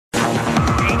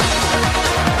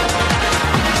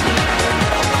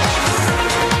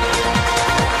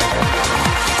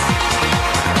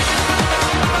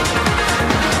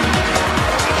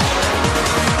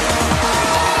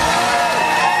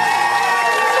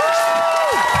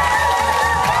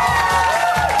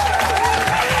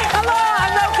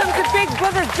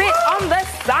Bit on the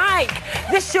Psych,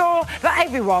 the show that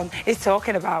everyone is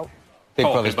talking about. Big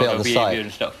Brother's Bit on the Psych.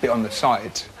 And stuff. Bit on the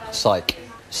side. Psych.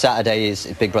 Saturday is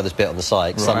Big Brother's Bit on the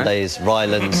Psych. Right. Sunday is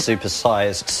Ryland's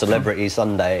Supersized Celebrity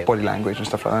Sunday. Body language and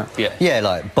stuff like that. Yeah. Yeah,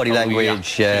 like body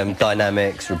language,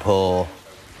 dynamics, rapport,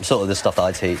 sort of the stuff that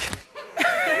I teach.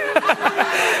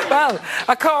 Well,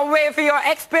 I can't wait for your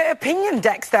expert opinion,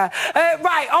 Dexter.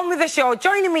 Right, on with the show.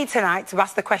 Joining me tonight to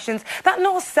ask the questions that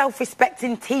no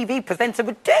self-respecting TV presenter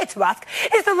would dare to ask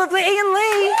is the lovely Ian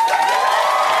Lee.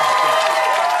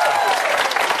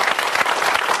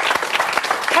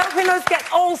 Helping us get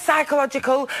all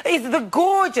psychological is the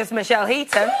gorgeous Michelle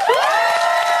Heaton.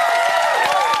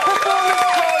 Performance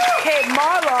coach Kate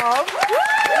Marlowe.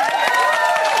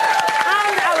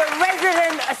 And our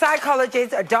resident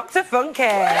psychologist, Dr.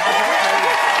 Funky.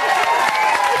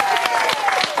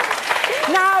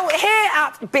 Now, here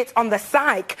at Bit on the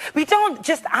Psych, we don't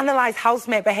just analyse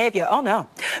housemate behaviour, oh no.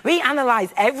 We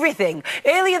analyse everything.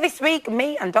 Earlier this week,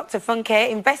 me and Dr. Funky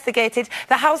investigated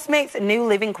the housemates' new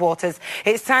living quarters.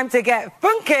 It's time to get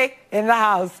funky in the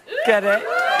house. Get it?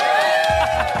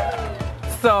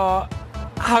 So,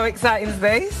 how exciting is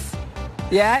this?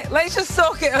 Yeah, let's just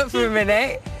soak it up for a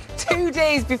minute. 2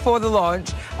 days before the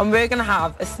launch, and we're going to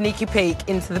have a sneaky peek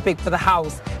into the Big Brother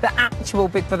house, the actual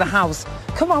Big Brother house.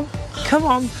 Come on,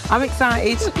 I'm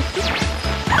excited.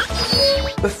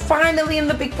 We're finally in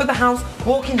the Big Brother house,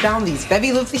 walking down these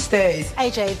very lovely stairs.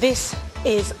 AJ, this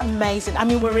is amazing. I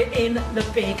mean, we're in the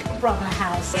Big Brother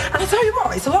house. And I tell you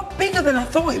what, it's a lot bigger than I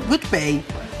thought it would be.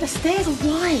 The stairs are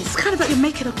wide. It's kind of like you're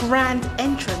making a grand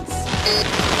entrance.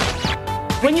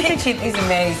 When your kitchen is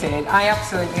amazing, I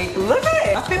absolutely love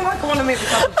it. I feel like I want to make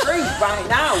myself a fruit right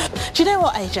now. Do you know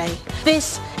what, AJ?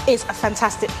 This is a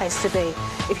fantastic place to be.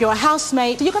 If you're a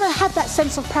housemate, you're going to have that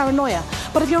sense of paranoia.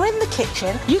 But if you're in the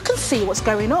kitchen, you can see what's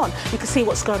going on. You can see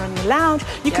what's going on in the lounge.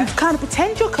 You can kind of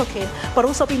pretend you're cooking, but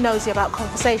also be nosy about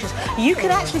conversations. You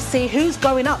can actually see who's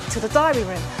going up to the diary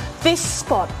room. This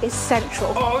spot is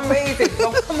central. Oh, amazing.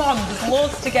 Well, come on, there's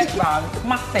loads to get around. It's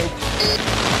massive.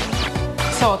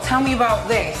 So, tell me about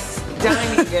this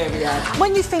dining area.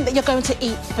 When you think that you're going to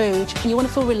eat food and you want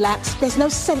to feel relaxed, there's no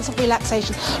sense of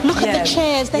relaxation. Look at the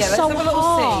chairs, they're so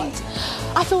hard.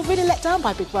 I feel really let down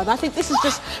by Big Brother. I think this is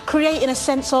just creating a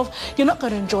sense of you're not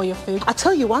going to enjoy your food. I'll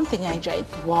tell you one thing, AJ.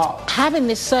 What? Having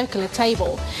this circular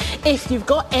table, if you've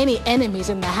got any enemies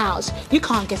in the house, you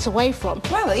can't get away from.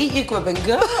 Well, eat your grub and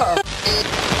go.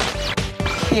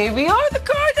 Here we are, the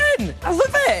garden. I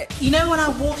love it. You know, when I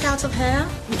walk out of here,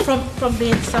 from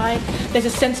the inside, there's a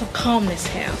sense of calmness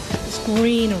here. There's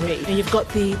greenery. And you've got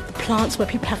the plants where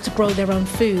people have to grow their own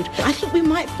food. I think we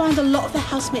might find a lot of the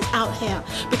housemates out here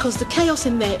because the chaos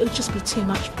in there, it would just be too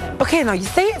much for them. Okay, now you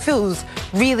say it feels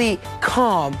really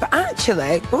calm, but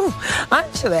actually,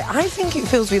 I think it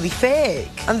feels really fake.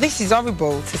 And this is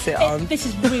horrible to sit on. This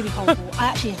is really horrible. I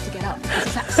actually have to get up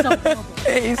because it's so horrible.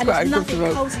 It is and quite there's nothing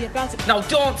uncomfortable. cozy about it. Now,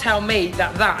 don't tell me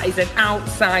that is an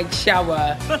outside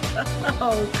shower.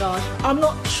 Oh, God. I'm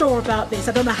not sure about this.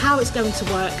 I don't know how it's going to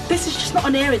work. This is just not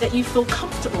an area that you feel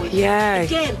comfortable in. Yeah.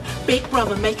 Again, Big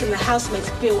Brother making the housemates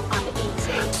feel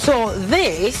uneasy. So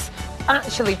this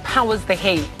actually powers the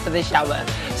heat for the shower.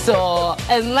 So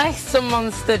unless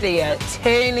someone stood here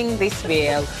turning this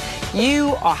wheel,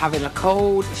 you are having a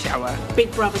cold shower.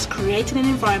 Big Brother's creating an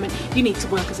environment you need to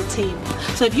work as a team.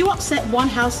 So if you upset one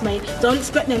housemate, don't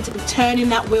expect them to be turning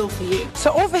that wheel for you.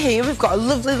 So over here we've got a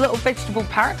lovely little vegetable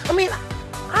park. I mean,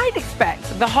 I'd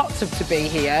expect the hot tub to be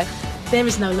here. There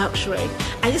is no luxury.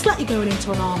 And it's like you're going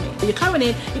into an army. You're coming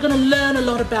in, you're going to learn a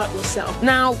lot about yourself.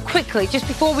 Now, quickly, just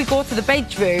before we go to the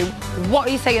bedroom, what are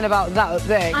you saying about that up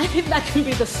there? I think that can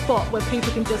be the spot where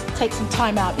people can just take some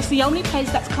time out. It's the only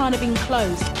place that's kind of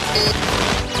enclosed.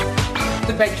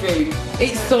 The bedroom.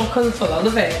 It's so colourful, I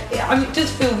love it. I mean, it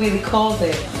does feel really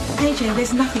cosy. AJ,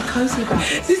 there's nothing cosy about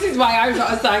this. This is why I'm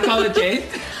not a psychologist.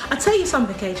 I'll tell you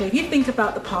something, KJ. If you think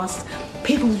about the past,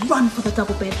 people run for the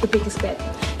double bed, the biggest bed.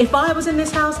 If I was in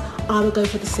this house, I would go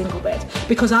for the single bed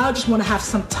because I just want to have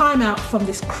some time out from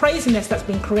this craziness that's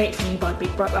been created for me by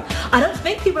Big Brother. I don't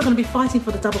think people are going to be fighting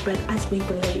for the double bed as we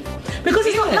believe because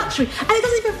it's not luxury and it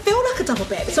doesn't even feel like a double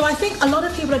bed. So I think a lot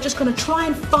of people are just going to try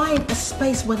and find a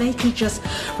space where they can just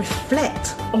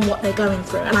reflect on what they're going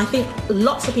through. And I think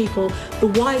lots of people, the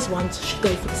wise ones, should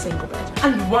go for the single bed.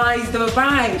 And why is there a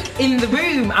bride in the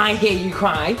room? I hear you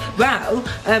cry. Well,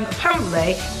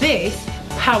 apparently this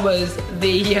powers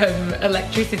the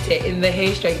electricity in the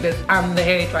hair straighteners and the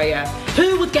hairdryer.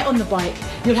 Who would get on the bike?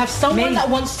 You'll have someone that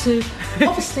wants to,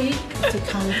 obviously, to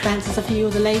kind of dance as a few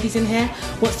of the ladies in here,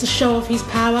 wants to show off his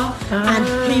power,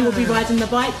 and he will be riding the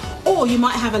bike. Or you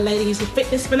might have a lady who's a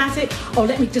fitness fanatic. Oh,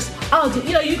 let me just,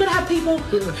 you know, you're going to have people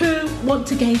who want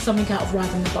to gain something out of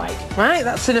riding the bike. Right,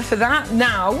 that's enough of that.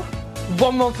 Now,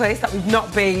 one more place that we've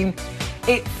not been.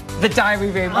 It's the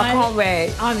diary room. I can't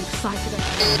wait. I'm excited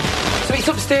about it. So it's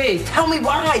upstairs. Tell me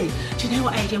why. Do you know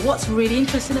what, AJ? What's really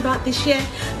interesting about this year?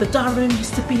 The diary room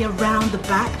used to be around the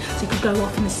back, so you could go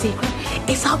off in the secret.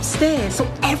 It's upstairs, so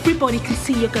everybody can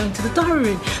see you're going to the diary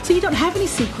room. So you don't have any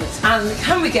secrets. And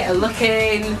can we get a look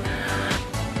in?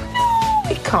 No,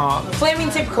 we can't. Flaming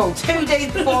typical. 2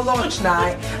 days before launch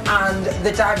night, and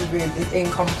the diary room is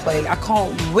incomplete. I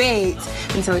can't wait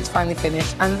until it's finally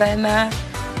finished, and then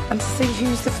and to see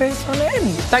who's the first one in.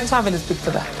 Thanks for having us, Big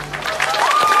Brother.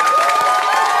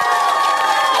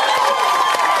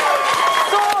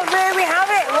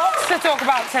 To talk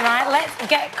about tonight, let's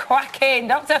get cracking.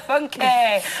 Dr. Funky,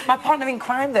 my partner in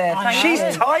crime there. She's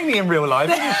tiny in real life,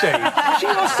 isn't she? She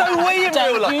was so wee in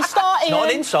real life. You start Not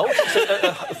an insult, it's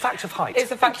a fact of height.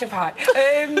 It's a fact of height.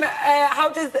 How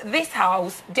does this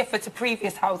house differ to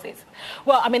previous houses?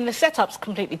 Well, I mean, the setup's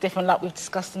completely different, like we've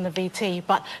discussed in the VT,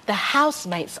 but the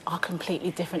housemates are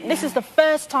completely different. This is the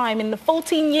first time in the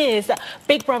 14 years that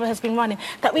Big Brother has been running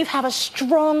that we've had a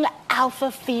strong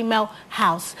alpha female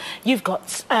house. You've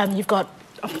got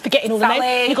I'm forgetting all the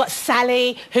names. You've got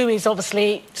Sally, who is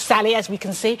obviously Sally, as we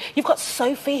can see. You've got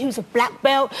Sophie, who's a black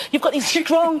belt. You've got these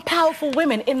strong, powerful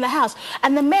women in the house.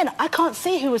 And the men, I can't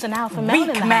see who was an alpha male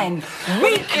in the house.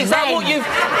 Weak Is that what you've...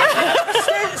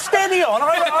 Steady on.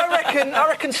 I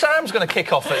reckon Sam's going to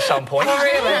kick off at some point. Oh,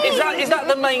 really? Is that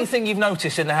the main thing you've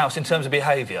noticed in the house in terms of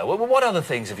behaviour? What other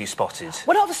things have you spotted?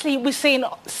 Well, obviously, we've seen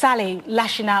Sally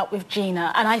lashing out with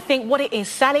Gina. And I think what it is,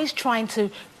 Sally's trying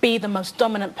to be the most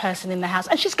dominant person in the house.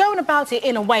 And she's going about it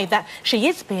in a way that she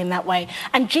is being that way.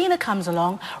 And Gina comes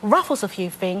along, ruffles a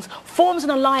few things, forms an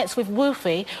alliance with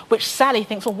Wolfie, which Sally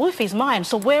thinks, well, Wolfie's mine,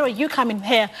 so where are you coming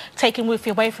here taking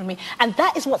Wolfie away from me? And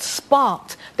that is what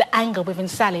sparked the anger within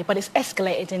Sally, but it's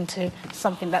escalated into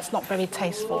something that's not very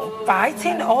tasteful.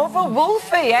 Fighting over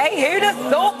Wolfie, eh? Who'd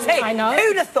have thought it? I know.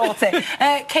 Who'd have thought it?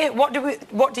 Kate, what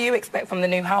do you expect from the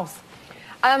new house?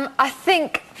 I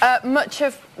think much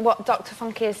of what Dr.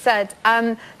 Funky has said,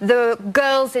 the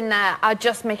girls in there are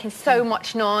just making so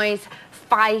much noise,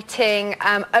 fighting,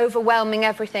 overwhelming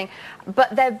everything.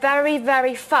 But they're very,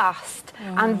 very fast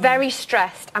and very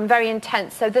stressed and very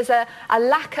intense. So there's a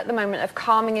lack at the moment of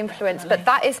calming influence, but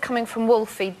that is coming from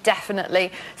Wolfie,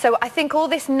 definitely. So I think all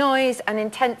this noise and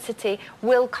intensity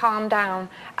will calm down.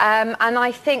 And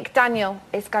I think Daniel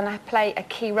is going to play a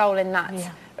key role in that.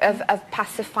 Yeah. Of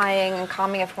pacifying and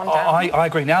calming everyone down. I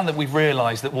agree. Now that we've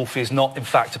realised that Wolfie is not, in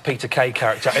fact, a Peter Kay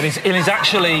character and is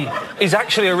actually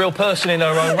a real person in her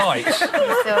own right,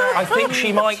 I think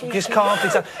she might just calm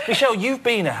things down. Michelle, you've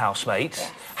been a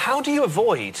housemate. How do you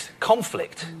avoid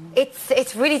conflict?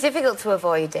 It's really difficult to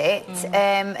avoid it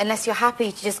unless you're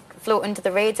happy to just float under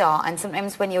the radar, and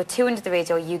sometimes when you're too under the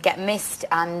radar you get missed,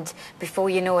 and before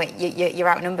you know it you're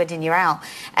outnumbered and you're out.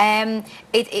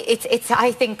 It's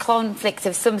I think conflict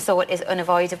of some sort is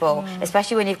unavoidable,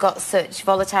 especially when you've got such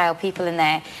volatile people in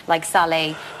there like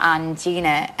Sally and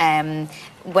Gina.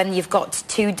 When you've got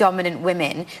two dominant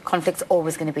women, conflict's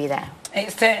always going to be there.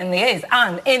 It certainly is.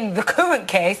 And in the current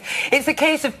case, it's a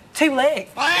case of too late.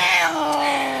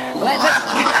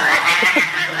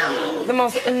 The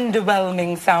most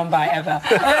underwhelming soundbite ever.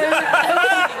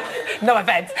 No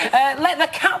offence. Let the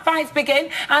catfights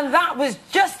begin, and that was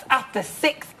just after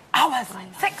 6 hours.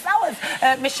 6 hours.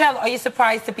 Michelle, are you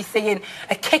surprised to be seeing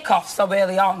a kick-off so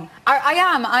early on? I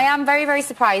am very, very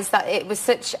surprised that it was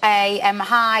such a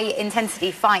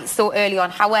high-intensity fight so early on.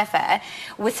 However,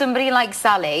 with somebody like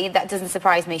Sally, that doesn't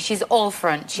surprise me. She's all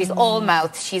front, she's all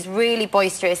mouth, she's really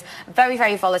boisterous, very,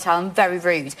 very volatile and very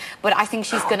rude. But I think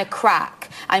she's going to crack,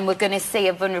 and we're going to see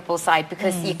a vulnerable side,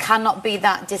 because you cannot be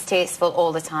that distasteful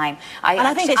all the time. I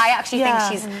actually think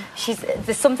she's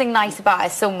there's something nice about her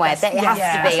somewhere. That it has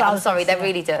to be. I'm sorry, there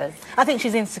really does. I think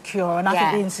she's insecure, and I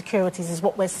think the insecurities is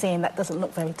what we're seeing that doesn't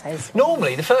look very tasteful.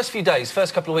 Normally, the first few days,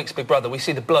 first couple of weeks of Big Brother, we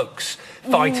see the blokes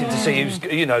fighting to see who's,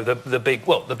 you know, the big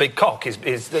cock is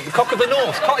the cock of the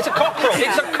north. It's a cockerel.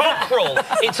 It's a cockerel.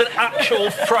 It's an actual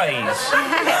phrase.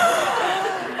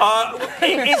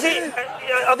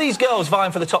 Are these girls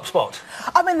vying for the top spot?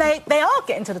 I mean, they are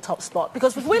getting to the top spot,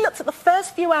 because if we looked at the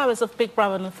first few hours of Big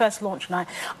Brother and the first launch night,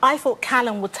 I thought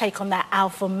Callum would take on that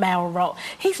alpha male role.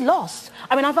 He's lost.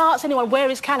 I mean, I've asked anyone, where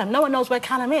is Callum? No one knows where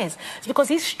Callum is. It's because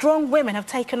these strong women have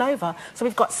taken over. So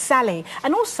we've got Sally.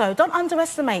 And also, don't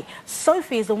underestimate,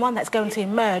 Sophie is the one that's going to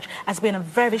emerge as being a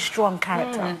very strong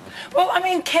character. Well, I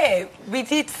mean, Kate, we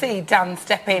did see Dan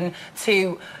step in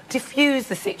to diffuse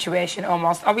the situation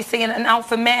almost. Are we seeing an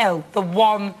alpha male? The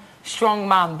one strong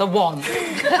man, the one?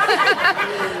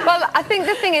 Well, I think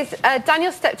the thing is,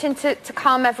 Daniel stepped in to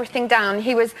calm everything down.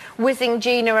 He was whizzing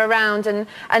Gina around and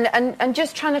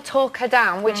just trying to talk her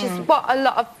down, which is what a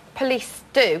lot of police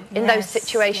do in those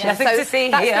situations. Nothing to see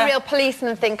that's here. the real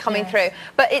policeman thing coming through.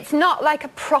 But it's not like a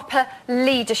proper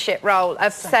leadership role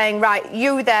of saying, right,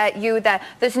 you there, you there.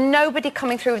 There's nobody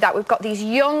coming through with that. We've got these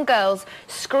young girls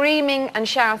screaming and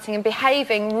shouting and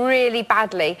behaving really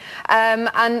badly,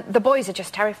 and the boys are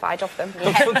just terrified of them.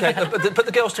 Okay, put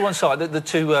the girls to one side, the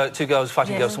two girls,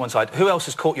 fighting girls to one side. Who else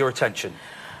has caught your attention?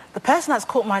 The person that's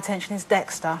caught my attention is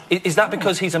Dexter. Is that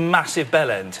because he's a massive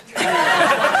bell end?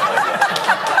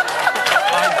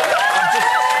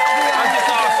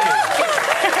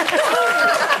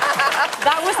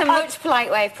 That was a much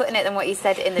polite way of putting it than what you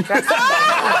said in the dressing room.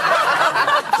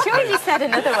 Sure, you said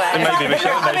another way. Maybe,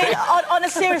 Michelle, I mean, on a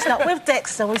serious note, with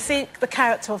Dexter, we see the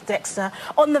character of Dexter.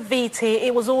 On the VT,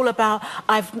 it was all about,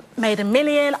 I've made $1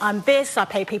 million, I'm this, I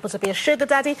pay people to be a sugar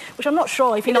daddy, which I'm not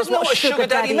sure if he knows what a sugar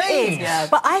daddy is. Yeah.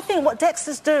 But I think what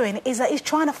Dexter's doing is that he's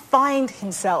trying to find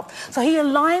himself. So he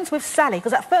aligns with Sally,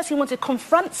 because at first he wanted to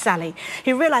confront Sally.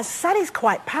 He realised Sally's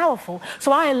quite powerful,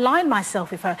 so I aligned myself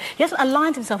with her. He hasn't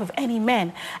aligned himself with any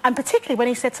men. And particularly when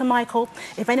he said to Michael,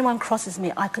 if anyone crosses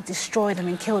me, I could destroy them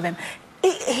and kill them.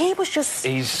 He was just...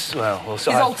 He's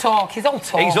all talk. He's all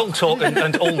talk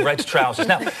and all red trousers.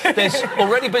 Now, there's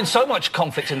already been so much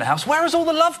conflict in the house. Where has all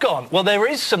the love gone? Well, there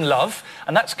is some love,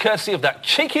 and that's courtesy of that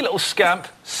cheeky little scamp,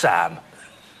 Sam.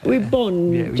 We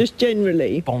bond, just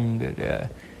generally. Bonded, yeah.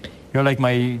 You're like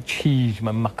my cheese,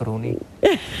 my macaroni.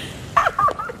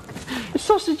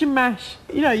 Sausage and mash.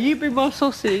 You know, you be my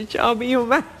sausage, I'll be your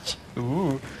mash.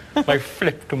 Ooh, my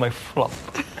flip to my flop.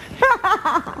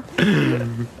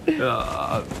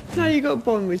 Now you got to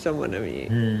bond with someone, haven't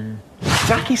you?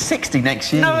 Jackie's 60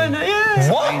 next year. No,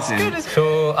 yeah. What?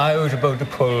 So I was about to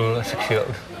pull a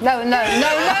 6-year-old. No.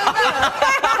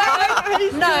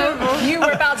 No, you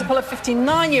were about to pull a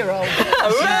 59-year-old.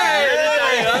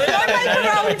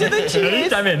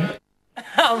 I'm in.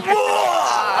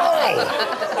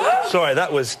 Sorry,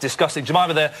 that was disgusting.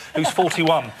 Jemima there, who's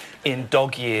 41 in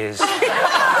dog years. Michelle,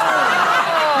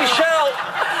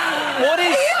 what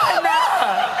is...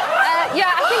 Yeah,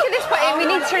 I think at this point we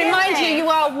need to remind you, you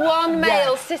are one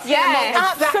male sitting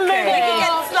amongst absolutely.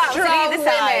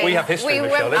 We have history,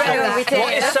 Michelle.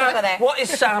 What is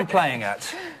Sam playing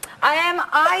at?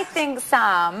 I think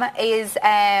Sam is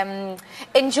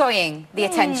enjoying the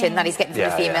attention that he's getting from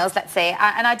the females, let's say.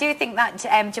 And I do think that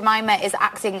Jemima is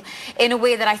acting in a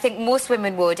way that I think most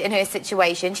women would in her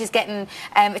situation. She's getting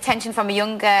attention from a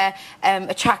younger,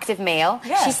 attractive male.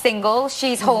 Yeah. She's single,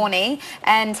 she's horny,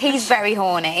 and he's very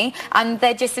horny, and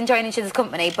they're just enjoying each other's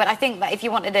company. But I think that if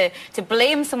you wanted to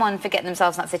blame someone for getting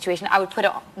themselves in that situation, I would put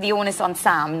the onus on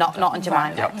Sam, not on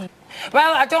Jemima. Yep.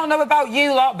 Well, I don't know about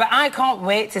you lot, but I can't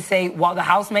wait to see what the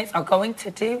housemates are going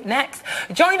to do next.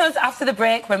 Join us after the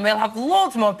break when we'll have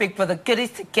loads more Big Brother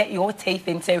goodies to get your teeth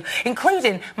into,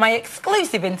 including my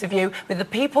exclusive interview with the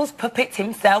people's puppet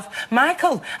himself,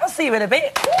 Michael. I'll see you in a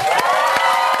bit.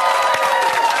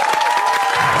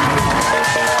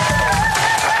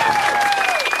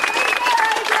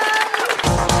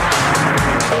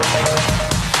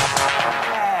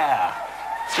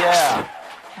 Yeah.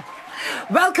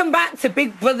 Welcome back to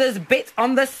Big Brother's Bit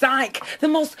on the Psych, the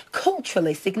most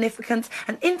culturally significant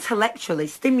and intellectually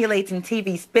stimulating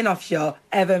TV spin-off show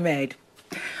ever made.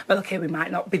 Well, OK, we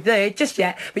might not be there just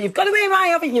yet, but you've got to aim high,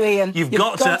 haven't you, Ian? You've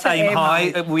got to aim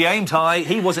high. We aimed high.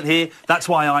 He wasn't here. That's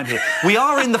why I'm here. We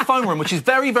are in the phone room, which is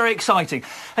very, very exciting.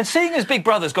 And seeing as Big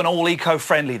Brother's gone all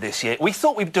eco-friendly this year, we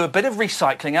thought we'd do a bit of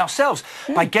recycling ourselves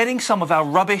by getting some of our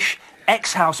rubbish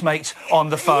ex-housemates on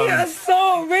the phone. You're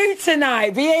so rude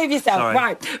tonight. Behave yourself. Sorry.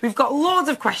 Right, we've got loads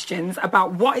of questions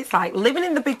about what it's like living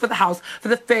in the Big Brother house for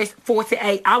the first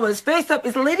 48 hours. First up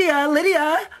is Lydia.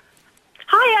 Lydia.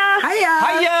 Hiya. Hiya,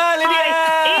 Lydia.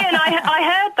 Hi. Ian, I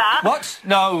heard that. What?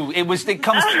 No, it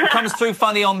comes through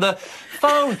funny on the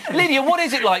phone. Lydia, what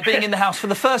is it like being in the house for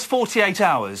the first 48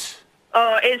 hours?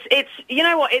 Oh, it's you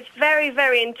know what? It's very,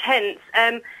 very intense.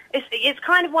 It's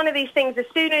kind of one of these things. As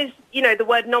soon as the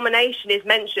word nomination is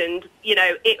mentioned,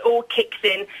 it all kicks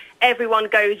in. Everyone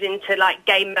goes into like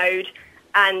game mode,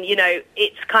 and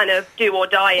it's kind of do or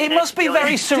die. It must be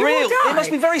very surreal. It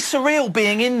must be very surreal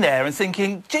being in there and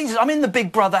thinking, Jesus, I'm in the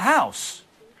Big Brother house.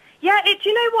 Yeah,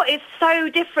 you know what? It's so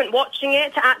different watching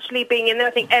it to actually being in there.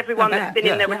 I think everyone that's been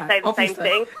in there would say the same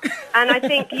thing. And I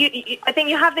think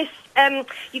you have this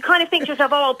you kind of think to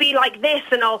yourself, oh, I'll be like this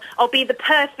and I'll be the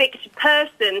perfect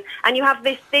person, and you have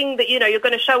this thing that, you know, you're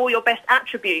going to show all your best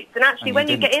attributes, and actually when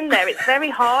you get in there, it's very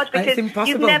hard because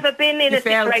you've never been in a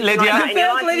situation like that in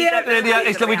your life.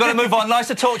 Lydia, we've got to move on. Nice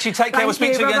to talk to you. Take care. We'll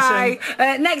speak to you again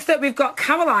soon. Next up, we've got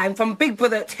Caroline from Big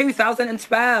Brother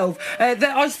 2012.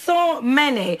 There are so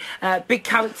many big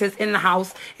characters in the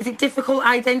house. Is it difficult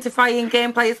identifying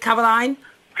game players, Caroline?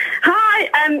 Hi.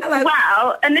 Hello.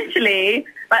 Well, initially,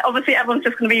 like, obviously everyone's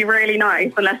just going to be really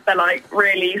nice unless they're, like,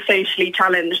 really socially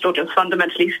challenged or just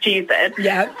fundamentally stupid.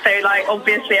 Yeah. So, like,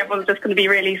 obviously everyone's just going to be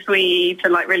really sweet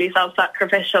and, like, really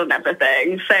self-sacrificial and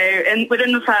everything. So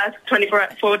within the first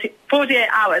 48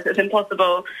 hours, it's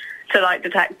impossible to, like,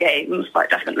 detect games, like,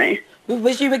 definitely.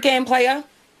 Was you a game player?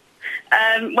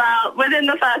 Well, within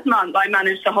the first month, I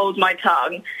managed to hold my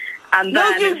tongue. And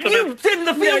then you didn't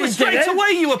appear straight away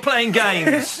you were playing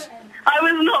games. I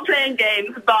was not playing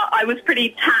games, but I was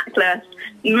pretty tactless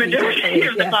the majority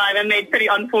of the time and made pretty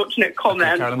unfortunate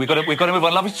comments. Okay, Caroline, we've got to move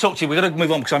on. Lovely to talk to you. We've got to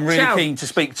move on because I'm really keen to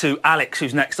speak to Alex,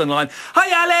 who's next on the line. Hi,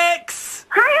 Alex!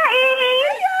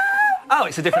 Hi! Oh,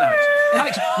 it's a different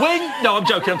Alex. Alex, no, I'm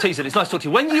joking, I'm teasing. It's nice to talk to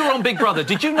you. When you were on Big Brother,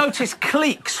 did you notice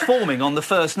cliques forming on the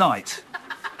first night?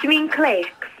 Do you mean cliques?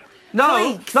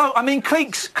 No, no, I mean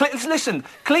cliques. Listen,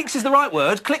 cliques is the right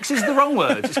word, cliques is the wrong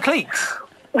word. It's cliques.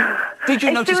 Did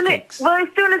you notice cliques? Well, as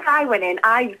soon as I went in,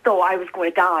 I thought I was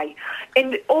going to die.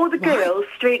 And all the girls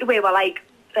straight away were like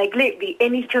literally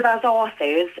in each other's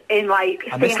arses and like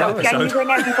saying how genuine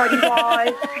everybody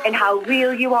was and how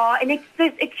real you are, and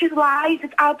it's just lies,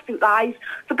 it's absolute lies.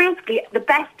 So basically the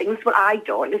best thing is what I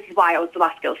do, and this is why I was the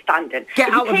last girl standing. Get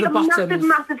out of the bottoms. Take a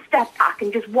massive step back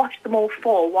and just watch them all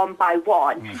fall one by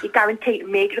one. You're guaranteed to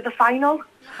make it to the final.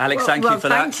 Alex, thank you for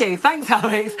that. Thank you. Thanks,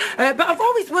 Alex. But I've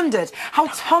always wondered how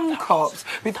Tom copes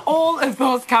with all of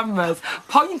those cameras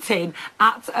pointing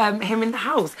at him in the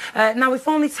house. Now, if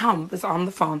only Tom was on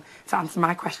the phone to answer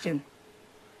my question.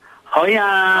 Hiya.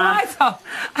 Hi, Tom.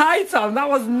 Hi, Tom. That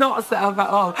was not a set-up at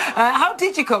all. How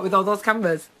did you cope with all those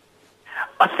cameras?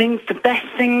 I think the best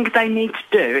thing they need to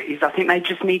do is I think they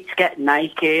just need to get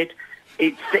naked.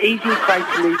 It's the easiest way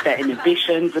to lose their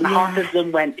inhibitions, and half of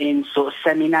them went in sort of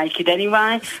semi-naked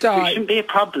anyway, so it shouldn't be a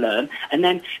problem. And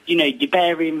then, you know, you're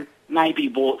bearing maybe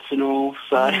warts and all,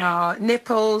 so... No,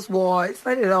 nipples, warts,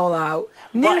 let it all out.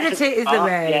 Nudity is the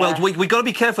way. Well, we got to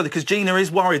be careful because Gina is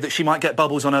worried that she might get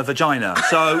bubbles on her vagina.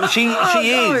 So she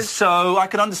is, so I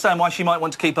can understand why she might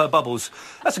want to keep her bubbles.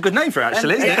 That's a good name for it,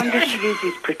 actually, isn't it? If I'm just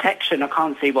using protection, I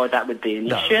can't see why that would be an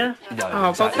issue.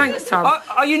 No, well, thanks, Tom.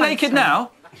 Are you naked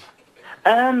now?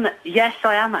 Yes,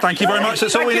 I am, actually. Thank you very much.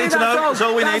 That's all we need to know. That's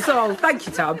all we need. That's all. Thank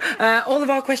you, Tom. All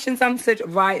of our questions answered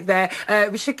right there.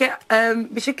 We should get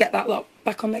that lot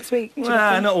back on next week.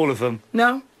 Not all of them.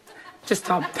 No? Just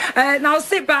Tom. Now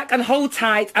sit back and hold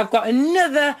tight. I've got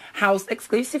another house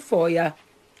exclusive for you.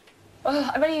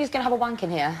 I really was going to have a wank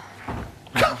in here.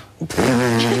 No.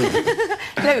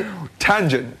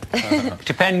 Tangent.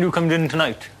 Depend who comes in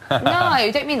tonight. No, I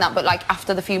don't mean that, but like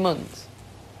after the few months.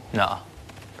 No.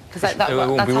 Because that's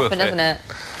happened, hasn't it?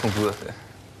 It won't be worth it.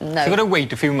 No. So you've got to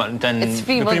wait a few months and... It's a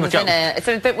few months, isn't it? It's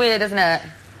a bit weird, isn't it?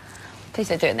 Please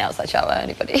don't do it in the outside shower,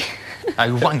 anybody.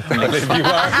 I want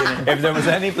if there was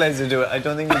any place to do it, I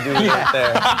don't think we'd do it out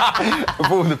there. Of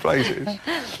all the places.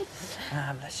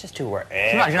 Let's just do where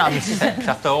Imagine having sex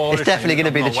after all It's definitely going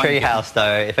to be the tree house,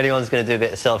 though. If anyone's going to do a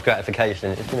bit of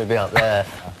self-gratification, it's going to be up there.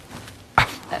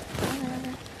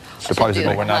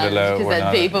 Supposedly we're not allowed. Because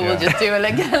then people will just do a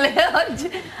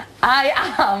little... I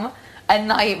am a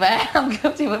nightmare. I'm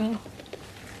going to do a... Can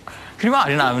you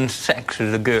imagine having sex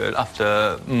with a girl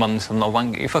after months of not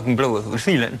wanking? You fucking blow her through the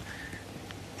ceiling.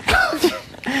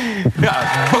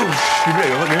 Yeah, boosh! You blow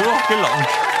her fucking rocket along.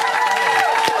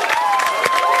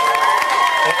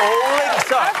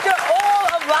 After all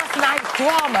of last night's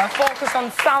drama focused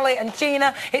on Sally and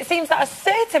Gina, it seems that a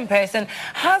certain person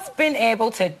has been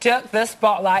able to duck the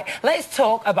spotlight. Let's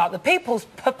talk about the people's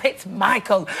puppet,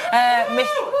 Michael.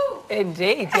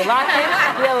 Indeed, you like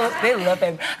him? They love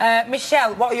him.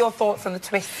 Michelle, what are your thoughts on the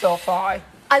twist so far?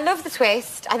 I love the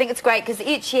twist. I think it's great because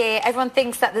each year everyone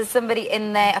thinks that there's somebody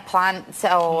in there, a plant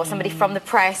or somebody from the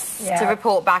press to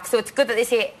report back. So it's good that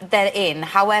this year they're in.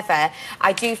 However,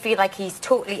 I do feel like he's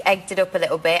totally egged it up a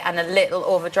little bit and a little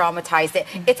over-dramatised it.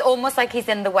 It's almost like he's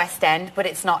in the West End, but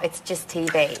it's not. It's just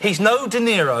TV. He's no De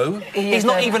Niro. He's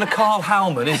not even a Carl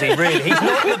Howman, is he, really? He's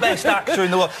not the best actor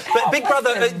in the world. But Big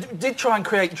Brother did try and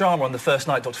create drama on the first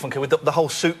night, Dr. Funke, with the whole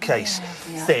suitcase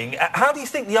thing. How do you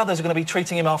think the others are going to be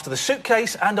treating him after the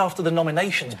suitcase and after the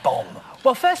nominations bomb?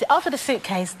 Well, firstly, after the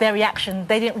suitcase, their reaction,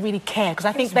 they didn't really care because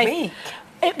I think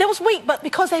There was weak, but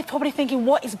because they're probably thinking,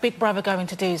 what is Big Brother going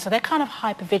to do? So they're kind of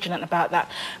hyper-vigilant about that.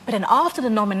 But then after the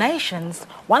nominations,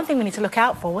 one thing we need to look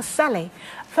out for was Sally.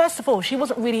 First of all, she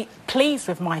wasn't really pleased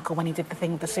with Michael when he did the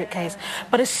thing with the suitcase.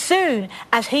 But as soon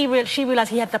as she realised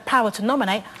he had the power to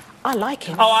nominate, I like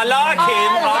him. Oh, I like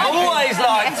him. I've always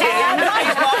liked him.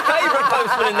 He's my favourite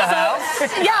postman in the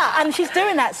house. Yeah, and she's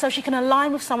doing that so she can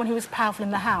align with someone who is powerful in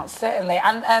the house. Certainly.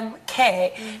 And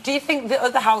Kate, do you think the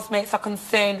other housemates are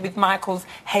concerned with Michael's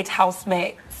head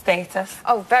housemate status?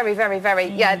 Oh, very, very, very.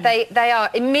 Yeah, they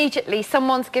are. Immediately,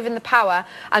 someone's given the power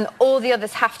and all the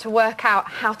others have to work out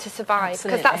how to survive.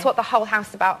 Because that's what the whole house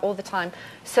is about all the time,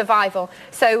 survival.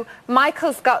 So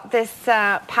Michael's got this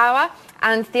power,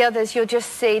 and the others, you'll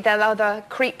just see they'll either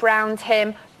creep round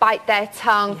him, bite their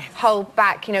tongue, hold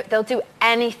back. You know, they'll do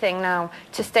anything now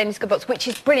to stay in his good books, which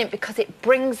is brilliant because it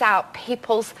brings out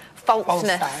people's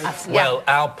falseness. Well,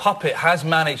 our puppet has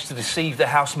managed to deceive the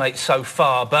housemates so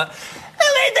far, but...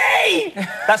 Lady!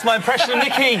 That's my impression of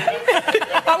Nikki.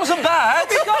 That wasn't bad.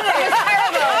 We got it. It was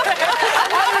terrible.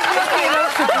 I was lucky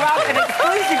enough to grab an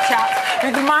exclusive chat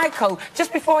with Michael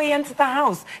just before he entered the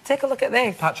house. Take a look at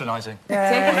this. Patronising. Take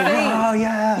a seat. Oh,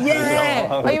 yeah. Yeah.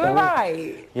 Oh, Are you all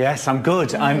right? Yes, I'm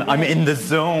good. I'm in the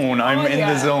zone. I'm in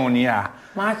the zone, yeah.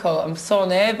 Michael, I'm so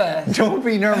nervous. Don't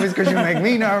be nervous because you make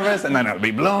me nervous and then it'll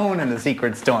be blown and the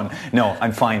secret's done. No,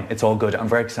 I'm fine. It's all good. I'm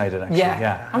very excited, actually.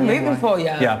 Yeah. I'm rooting for you.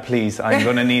 Yeah, please. I'm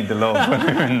going to need the love when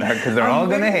I'm in there because they're all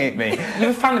going to hate me.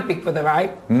 You're a fan of Big Brother,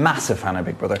 right? Massive fan of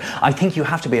Big Brother. I think you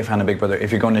have to be a fan of Big Brother if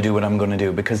you're going to do what I'm going to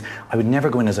do, because I would never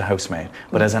go in as a housemate.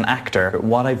 But as an actor,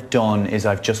 what I've done is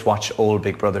I've just watched old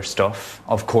Big Brother stuff.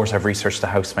 Of course, I've researched the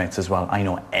housemates as well. I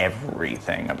know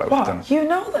everything about them. You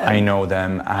know them? I know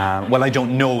them. Well, I don't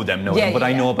know them, but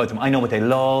I know about them. I know what they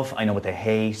love. I know what they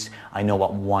hate. I know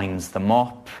what winds them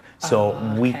up. So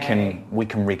we can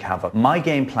wreak havoc. My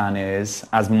game plan is,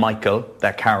 as Michael,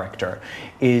 that character,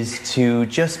 is to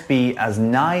just be as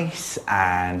nice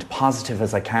and positive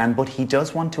as I can, but he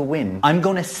does want to win. I'm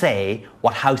going to say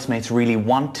what housemates really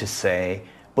want to say,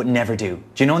 but never do.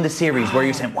 Do you know in the series where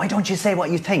you're saying, why don't you say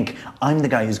what you think? I'm the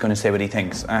guy who's going to say what he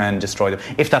thinks and destroy them,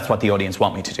 if that's what the audience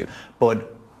want me to do.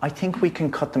 But I think we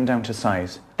can cut them down to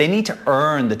size. They need to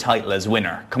earn the title as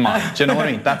winner. Come on, do you know what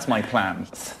I mean? That's my plan.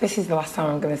 So this is the last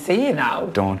time I'm going to see you now.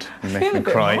 Don't make me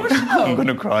cry. I'm going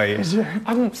to cry.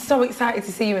 I'm so excited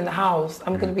to see you in the house.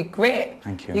 I'm going to be great.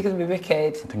 Thank you. You're going to be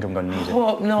wicked. I think I'm going to need it. I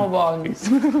hope no one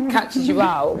catches you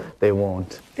out. They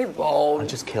won't. They won't. I'll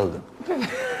just kill them.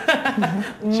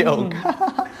 Joke.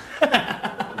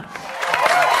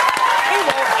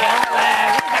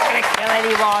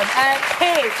 Anyone.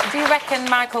 Kate, do you reckon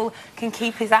Michael can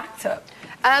keep his act up?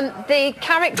 The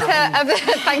character of...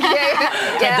 Thank you.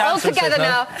 Yeah, all together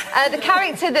now. The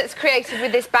character that's created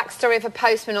with this backstory of a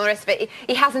postman and all the rest of it,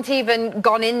 he hasn't even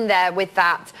gone in there with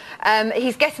that.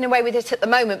 He's getting away with it at the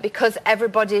moment because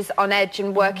everybody's on edge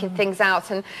and working things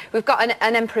out. And we've got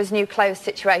an Emperor's New Clothes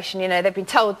situation, you know. They've been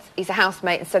told he's a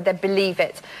housemate, and so they believe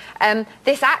it.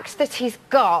 This act that he's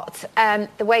got,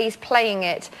 the way he's playing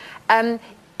it,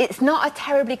 it's not a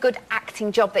terribly good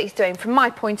acting job that he's doing, from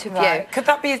my point of view. Could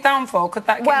that be his downfall? Could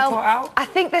that get him caught out? I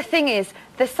think the thing is,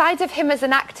 the side of him as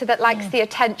an actor that likes the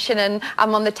attention and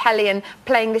I'm on the telly and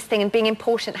playing this thing and being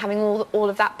important, having all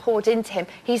of that poured into him,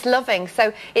 he's loving.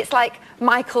 So it's like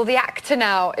Michael, the actor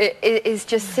now, is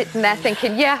just sitting there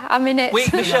thinking, yeah, I'm in it.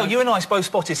 Michelle, you and I both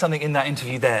spotted something in that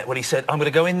interview there when he said, I'm going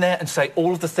to go in there and say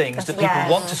all of the things that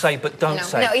people want to say but don't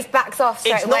say. No, he backs off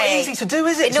straight away. It's not easy to do,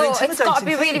 is it? No, it's got to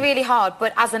be really, really hard.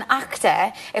 But as an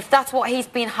actor, if that's what he's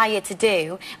been hired to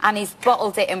do and he's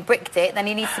bottled it and bricked it, then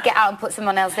he needs to get out and put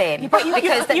someone else in.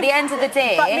 Because at the end of the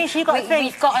day,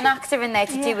 we've got an actor in there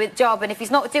to do his job, and if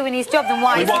he's not doing his job, then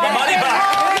why is he there? We want the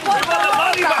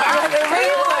money back!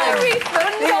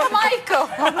 Michael!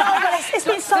 It's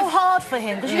been so hard for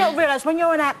him, because you don't realise, when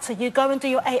you're an actor, you go and do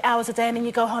your 8 hours a day and then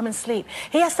you go home and sleep.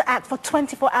 He has to act for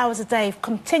 24 hours a day,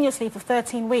 continuously for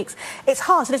 13 weeks. It's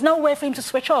hard, so there's no way for him to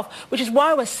switch off, which is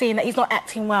why we're seeing that he's not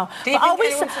acting well. But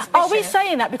are we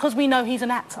saying that because we know he's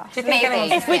an actor?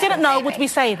 Maybe. If we didn't know, would we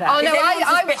say that? Oh, no,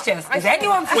 I'm suspicious. Is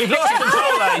anyone suspicious? We've lost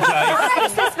control, AJ. I'm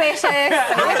suspicious.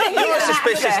 You're a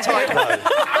suspicious type, though.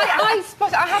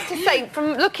 I have to say,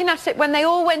 from looking at it, when they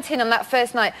all went in on that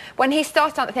first night, when he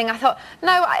started on the thing, I thought,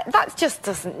 no, that just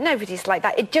doesn't, nobody's like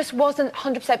that. It just wasn't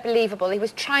 100% believable. He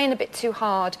was trying a bit too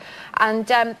hard. And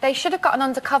they should have got an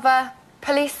undercover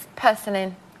police person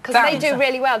in. Because they do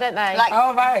really well, don't they?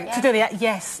 Right. To do the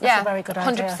yes, that's a very good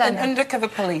idea. 100%. An undercover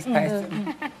police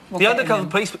person. The undercover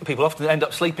police people often end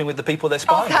up sleeping with the people they're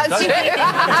spying on, don't true. they? Taking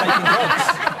drugs.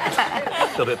 A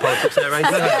little bit of politics there,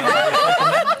 AJ.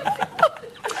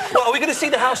 Well, Are we going to see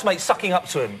the housemates sucking up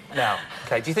to him now?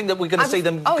 Okay, do you think that we're going to see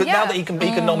them now that he can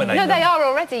nominate No, them? they are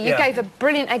already. You gave a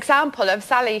brilliant example of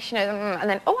Sally, you know, and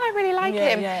then, oh, I really like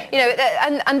him. Yeah. You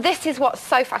know, and this is what's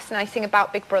so fascinating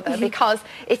about Big Brother, because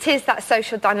it is that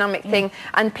social dynamic thing,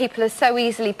 and people are so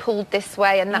easily pulled this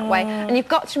way and that way. And you've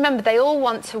got to remember, they all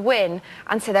want to win,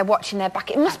 and so they're watching their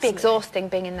back. It must be exhausting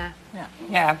being in there.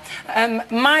 Yeah.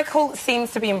 Michael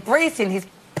seems to be embracing his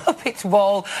puppet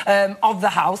role of the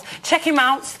house. Check him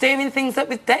out, stirring things up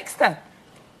with Dexter.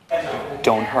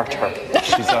 Don't hurt her.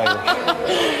 She's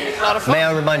Irish. May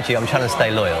I remind you, I'm trying to stay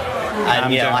loyal.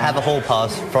 And, you know, I have a hall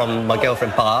pass from my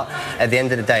girlfriend, but at the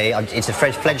end of the day, it's a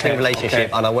fledgling relationship,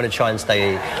 and I want to try and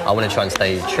stay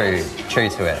true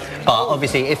to it. But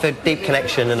obviously, if a deep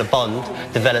connection and a bond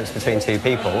develops between two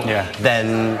people,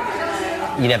 then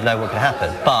you never know what can happen.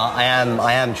 But I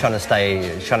am trying to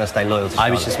stay loyal to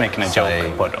I was just making a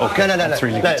joke, but okay. No, that's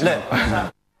really good to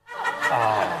know.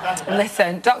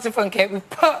 Listen, Dr. Funky, we've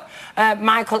put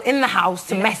Michael in the house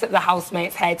to mess up the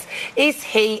housemates' heads. Is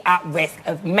he at risk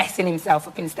of messing himself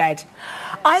up instead?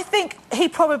 I think he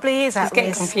probably is at risk. He's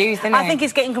getting confused, isn't he? I think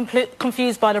he's getting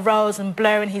confused by the roles and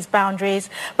blurring his boundaries.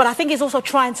 But I think he's also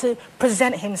trying to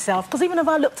present himself. Because even if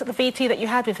I looked at the VT that you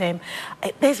had with him,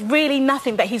 there's really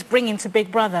nothing that he's bringing to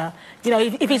Big Brother. You know,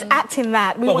 if he's acting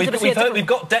that... We've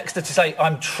got Dexter to say,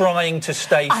 I'm trying to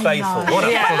stay faithful. What a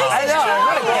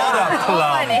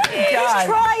plum. He's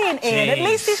trying, Ian. At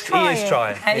least he's trying. He is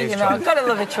trying. Hey, you know, I've got to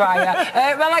love a tryer.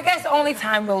 Well, I guess only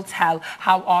time will tell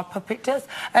how our puppet does.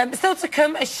 Still to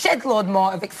come, a shed load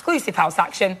more of exclusive house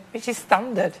action, which is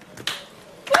standard.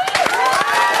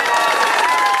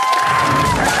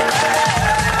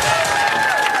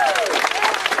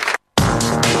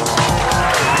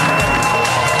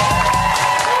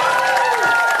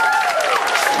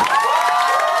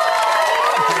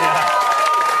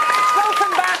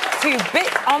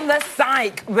 On the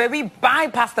Psych, where we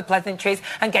bypass the pleasantries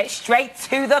and get straight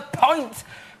to the point,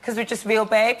 because we're just real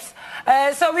babes.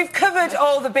 So we've covered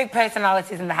all the big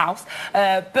personalities in the house,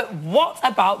 but what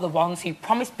about the ones who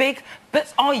promise big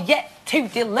but are yet to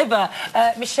deliver?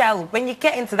 Michelle, when you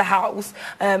get into the house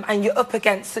and you're up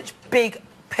against such big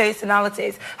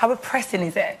personalities, how oppressing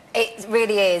is it? It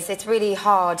really is. It's really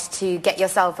hard to get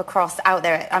yourself across out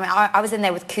there. I mean, I was in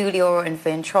there with Coolio and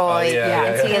Finn Troy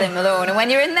and Teal and Malone, and when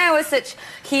you're in there with such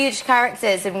huge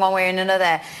characters in one way or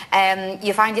another,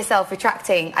 you find yourself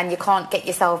retracting and you can't get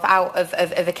yourself out of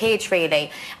a cage,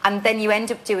 really. And then you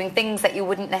end up doing things that you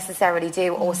wouldn't necessarily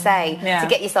do or say to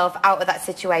get yourself out of that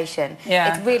situation.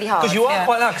 It's really hard. Because you are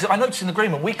quite loud, because I noticed in the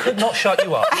green room, we could not shut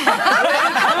you up. We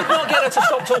could not get her to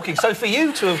stop talking, so for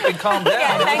you to have been calmed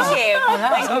down... thank you.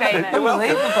 Thank you.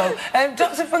 Unbelievable.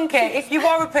 Dr. Funky, if you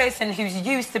are a person who's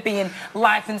used to being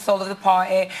life and soul of the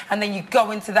party and then you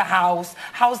go into the house,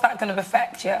 how's that going to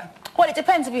affect you? Well, it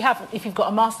depends if you've got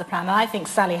a master plan, and I think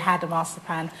Sally had a master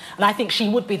plan, and I think she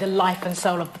would be the life and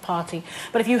soul of the party.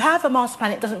 But if you have a master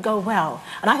plan, it doesn't go well,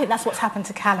 and I think that's what's happened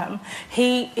to Callum.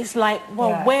 He is like,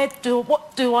 well,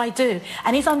 what do I do?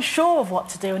 And he's unsure of what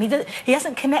to do, and he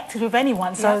hasn't connected with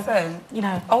anyone, so, you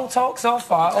know... Old talk so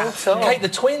far, old talk. Kate, the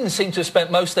twins seem to have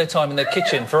spent most of their time in their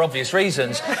kitchen for obvious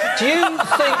reasons. Do you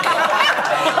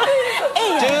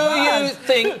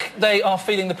think they are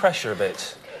feeling the pressure a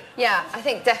bit? Yeah, I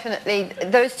think definitely.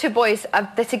 Those two boys,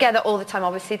 they're together all the time,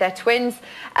 obviously. They're twins.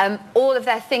 All of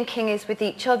their thinking is with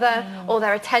each other. All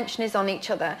their attention is on each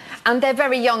other. And they're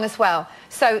very young as well.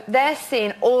 So they're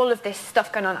seeing all of this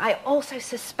stuff going on. I also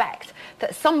suspect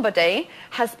that somebody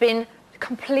has been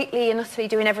completely and utterly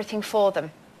doing everything for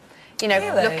them. You know,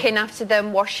 looking after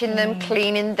them, washing them,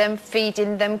 cleaning them,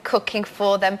 feeding them, cooking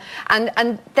for them,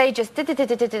 and they just and they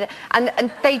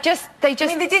just. I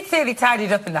mean, they did say they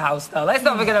tidied up in the house, though. Let's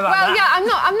not forget about that. Well, yeah,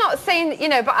 I'm not saying, you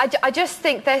know, but I just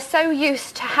think they're so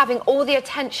used to having all the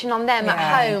attention on them at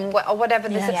home or whatever.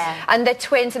 And they're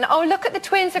twins, and oh, look at the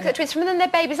twins, look at the twins, and then they're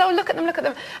babies. Oh, look at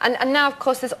them, and now of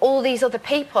course there's all these other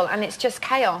people, and it's just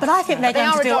chaos. But I think they're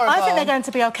going to be. I think they're going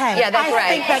to be okay. Yeah, they're great. I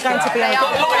think they're going to be okay.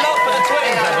 Got a lot of love for the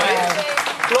twins, have we?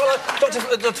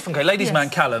 Dr. Funke, ladies' man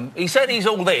Callum, he said he's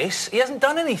all this. He hasn't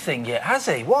done anything yet, has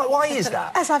he? Why is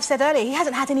that? As I've said earlier, he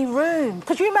hasn't had any room.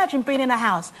 Could you imagine being in a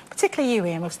house, particularly you,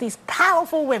 Ian, with these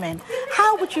powerful women?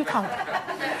 How would you cope?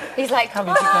 He's like, I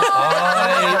would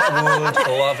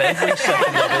love every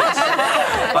second of it.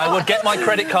 I would get my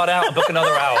credit card out and book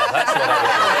another hour. That's what I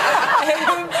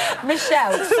would do.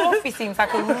 Michelle, Sophie seems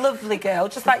like a lovely girl,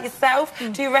 just like yourself.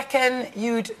 Do you reckon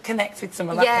you'd connect with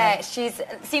someone like her? Yeah, she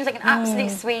seems like an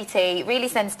absolute sweetie, really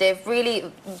sensitive,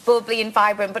 really bubbly and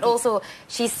vibrant, but also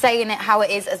she's saying it how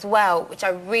it is as well, which I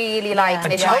really like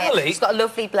and admire. Totally, she's got a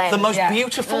lovely blend. The most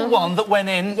beautiful one that went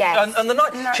in, and the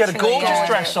night she had a gorgeous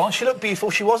dress on. She looked beautiful.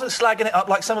 She wasn't slagging it up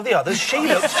like some of the others. She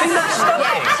looked stunning.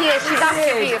 Yeah, she is. She's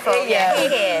absolutely beautiful.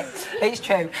 Yeah, it's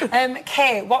true.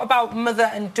 Kate, what about mother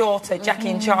and daughter, Jackie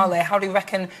and Charlie? How do you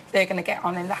reckon they're going to get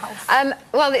on in the house?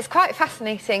 Well, it's quite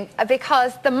fascinating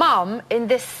because the mum in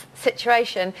this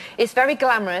situation is very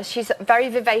glamorous. She's very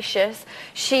vivacious.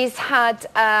 She's had,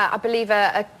 I believe,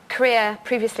 a career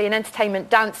previously in entertainment,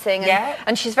 dancing,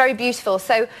 and she's very beautiful.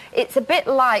 So it's a bit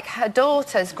like her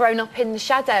daughter's grown up in the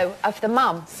shadow of the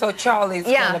mum. So Charlie's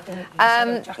grown up in the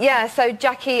shadow of Jackie. Yeah, so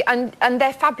Jackie, and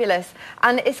they're fabulous.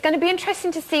 And it's going to be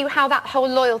interesting to see how that whole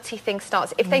loyalty thing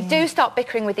starts. If they do start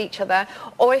bickering with each other,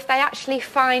 or if they actually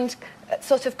find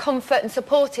sort of comfort and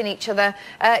support in each other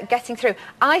getting through.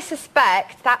 I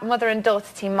suspect that mother and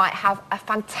daughter team might have a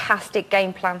fantastic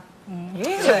game plan.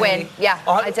 To win,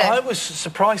 I do. I was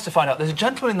surprised to find out there's a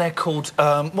gentleman in there called,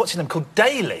 what's his name, called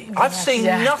Daly. I've seen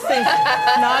nothing.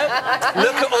 No.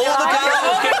 Look at all the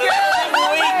girls getting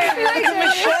Look at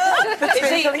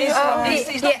Michelle.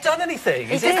 He's not done anything.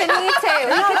 He doesn't need to.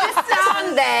 He can just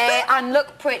stand there and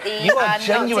look pretty. You are and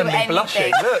genuinely not do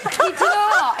blushing. Look. Do you know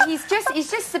what? He's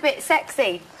just a bit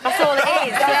sexy. That's all it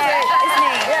is. Isn't he?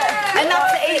 And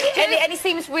that's it. And he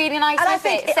seems really nice. And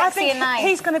sexy I think and nice.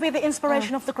 he's going to be the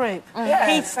inspiration of the group. Yeah,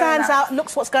 he stands out,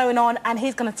 looks what's going on, and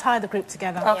he's going to tie the group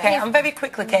together. Okay, and very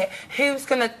quickly, Kate, who's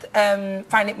going to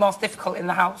find it most difficult in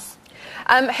the house?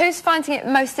 Who's finding it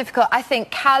most difficult? I think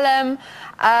Callum,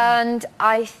 and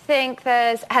I think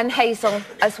and Hazel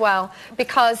as well,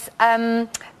 because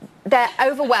they're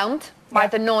overwhelmed by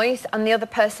the noise and the other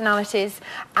personalities,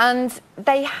 and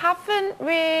they haven't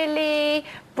really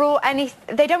brought any.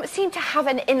 They don't seem to have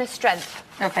an inner strength.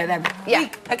 Okay, then. Yeah.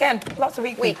 Again, lots of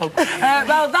weak people.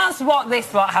 Well, that's what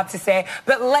this lot had to say,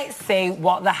 but let's see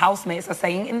what the housemates are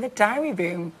saying in the diary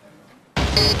room.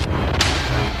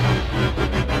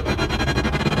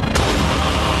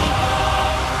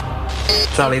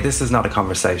 Sally, this is not a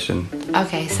conversation.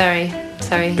 Okay, sorry.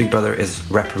 Big Brother is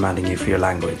reprimanding you for your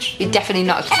language. You're definitely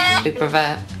not a Big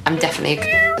Brother. I'm definitely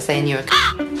saying you're a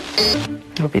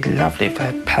It would be lovely if they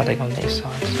had padding on these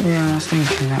sides. Yeah, I was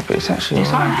thinking that, but it's actually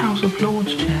like a House of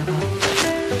Lords chair, though.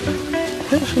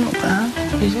 It's actually not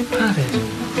bad. Is it padded?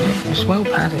 It's well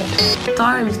padded.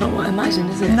 Diary room's not what I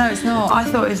imagined, is it? No, it's not. I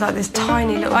thought it was like this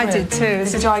tiny little I room. did too.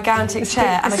 It's a gigantic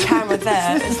chair and a camera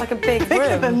there. It's like a big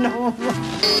room. Than normal.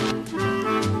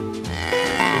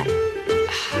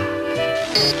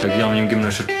 Like, you haven't even given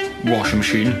us a washing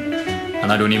machine,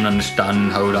 and I don't even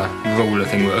understand how that roller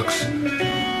thing works.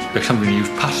 Like something you use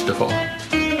pasta for.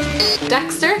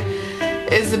 Dexter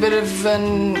is a bit of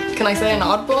an, can I say, an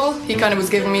oddball. He kind of was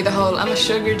giving me the whole, I'm a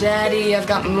sugar daddy, I've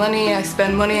got money, I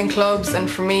spend money in clubs, and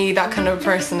for me, that kind of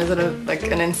person is like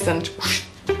an instant, whoosh,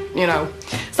 you know,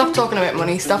 stop talking about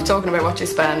money, stop talking about what you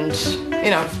spend, you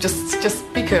know,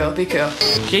 just be cool, be cool.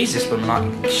 Jesus, but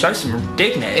like, show some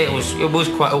dignity. It was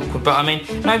quite awkward, but I mean,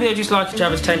 maybe they just like each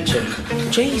other's tension.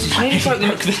 Jesus, you need to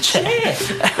look the chair.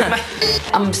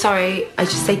 I'm sorry, I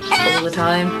just say all the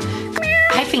time.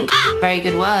 I think very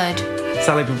good word.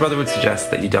 Sally, Big Brother would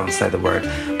suggest that you don't say the word.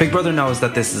 Big Brother knows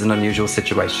that this is an unusual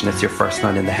situation. It's your first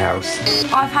night in the house.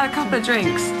 I've had a couple of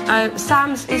drinks.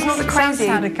 He's not the crazy.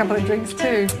 Sam's had a couple of drinks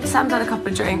too. Sam's had a couple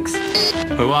of drinks.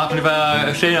 But what happened if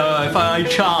I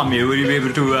charm you? Will you be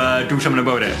able to do something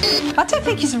about it? I don't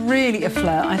think he's really a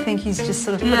flirt. I think he's just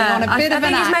sort of putting on a bit of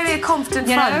an act. I think he's maybe a confident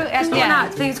front. It's not an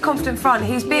act. I think it's a confident front.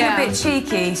 He's being a bit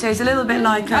cheeky, so he's a little bit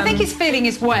like... I think he's feeling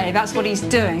his way. That's what he's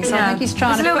doing. So I think he's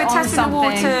trying to put on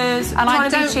something. He's a little bit testing the waters, and I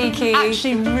don't cheeky.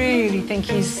 actually really think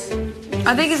he's...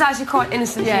 I think he's actually quite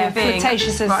innocent human being.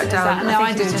 Flirtatious as that. No,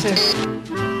 I do too.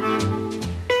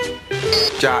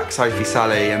 Jack, Sophie,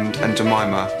 Sally and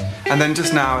Jemima. And then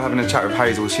just now having a chat with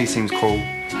Hazel, she seems cool.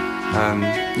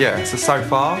 Yeah, so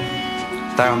far,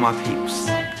 they are my peeps.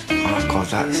 Oh God,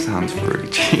 that sounds really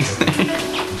cheesy.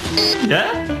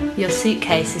 Yeah? Your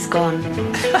suitcase is gone.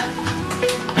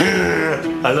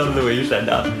 I love the way you said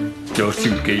that. Your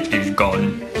suitcase is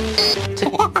gone.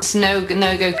 It's no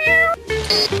go.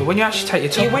 But when you actually take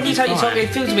your top, it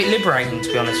feels a bit liberating,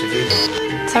 to be honest with you.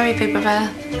 Sorry, Big Brother.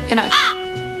 You're not.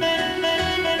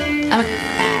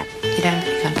 You don't.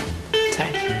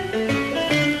 Sorry.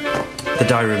 The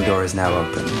diary room door is now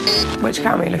open. Which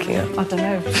camera are you looking at? I don't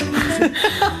know.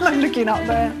 I'm looking up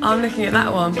there. I'm looking at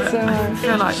that one, but I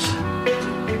feel like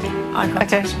I can't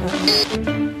touch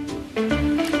that.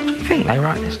 think they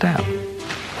write this down?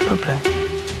 Probably.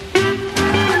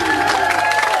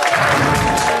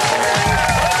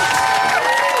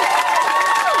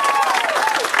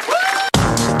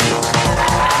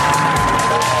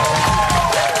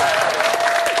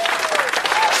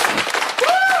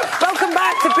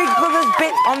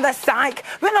 On the Psych.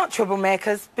 We're not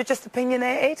troublemakers, we're just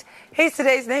opinionated. Here's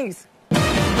today's news.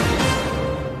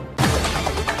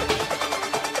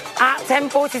 At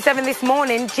 10:47 this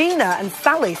morning, Gina and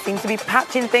Sally seem to be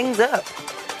patching things up.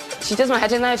 She does my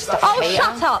head in there. Just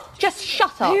shut up! Just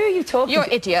shut up! Who are you talking to? You're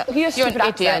an idiot. You're an stupid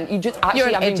idiot. Accent. You just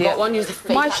actually haven't got one. You're a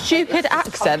fake. My stupid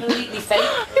accent. Completely fake.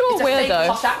 You're a weirdo. It's a fake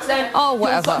posh accent. Oh,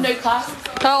 whatever. You've got no class.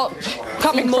 Oh,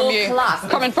 coming from more you. Class.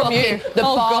 Coming from you. The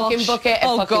bargain bucket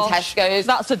at fucking Tesco's.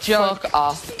 That's a joke. Fuck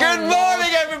off. Good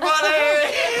morning, everybody!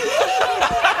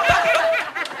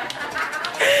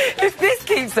 If this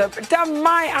keeps up, Dan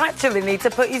might actually need to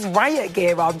put his riot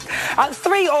gear on. At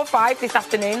 3:05 this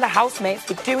afternoon, the housemates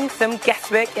were doing some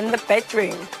guesswork in the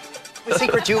bedroom. The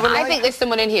secret jewel I think there's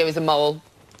someone in here who's a mole.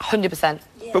 100%.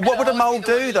 But what would a mole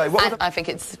do, though? I think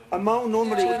it's a mole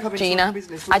normally would come into Gina.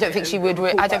 business. I don't think she would.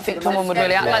 I don't think someone would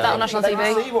really act like that on national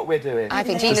TV. See what we're doing. I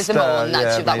think Gina's the mole, and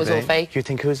that was all fake. Do you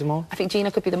think who's the mole? I think Gina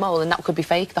could be the mole, and that could be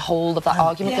fake. The whole of that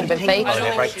argument could have been fake.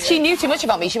 She knew too much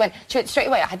about me. She went straight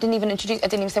away. I didn't even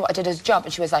say what I did as a job,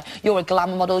 and she was like, "You're a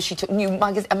glamour model." She took a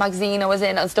magazine I was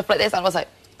in and stuff like this, and I was like,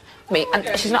 me,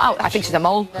 and she's not out. I think she's a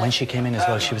mole. When she came in as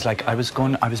well, she was like, I was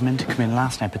meant to come in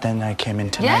last night, but then I came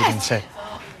in tonight and said...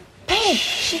 Babe,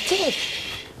 she did.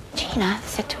 Gina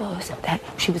said to us that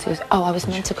she was, oh, I was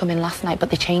meant to come in last night, but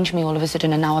they changed me all of a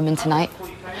sudden, and now I'm in tonight.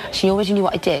 She always knew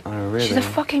what I did. Oh, really? She's a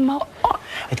fucking mole.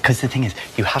 Because the thing is,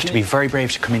 you have to be very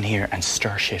brave to come in here and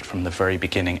stir shit from the very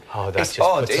beginning. Oh, that's just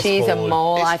odd. She's a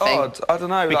mole, I think. It's odd. I don't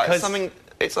know. Because something.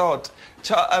 It's odd.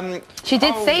 She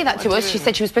did say that to us. She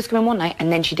said she was supposed to come in one night,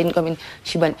 and then she didn't come in.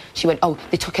 She went. Oh,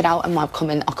 they took it out, and I'll come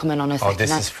in on a second night. Oh,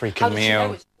 this is freaking me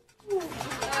out.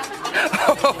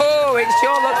 Oh, it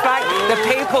sure looks like the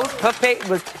people's puppet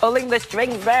was pulling the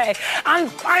strings there. And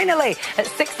finally, at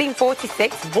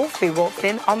 16:46, Wolfie walked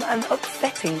in on an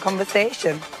upsetting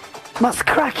conversation. What's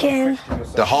cracking?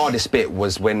 The hardest bit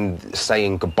was when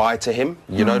saying goodbye to him.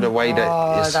 You know, the way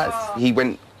that he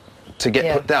went to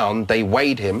get put down, they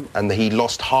weighed him and he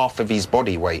lost half of his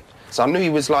body weight. So I knew he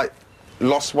was like,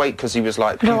 lost weight because he was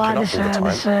like puking up all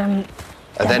the time.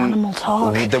 And then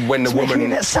when the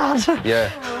woman... Yeah.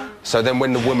 So then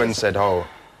when the woman said, oh,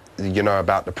 you know,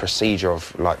 about the procedure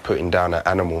of like putting down an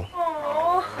animal.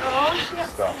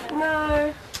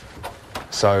 No.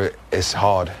 So it's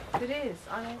hard. It is,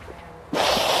 I know.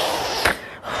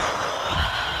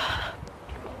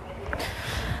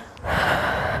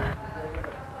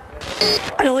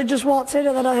 I only just walked in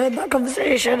and then I heard that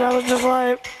conversation. I was just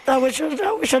like, I wish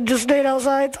I'd just stayed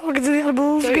outside talking to the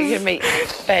animals. Don't you me,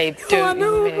 babe, don't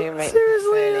you me.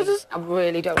 Seriously, I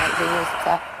really don't like being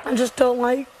upset. I just don't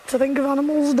like to think of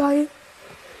animals dying.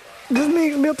 It just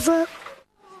makes me upset.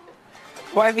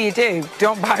 Whatever you do,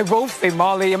 don't buy Wolfie,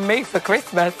 Molly and me for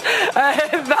Christmas.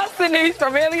 That's the news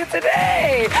from earlier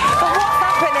today. But what's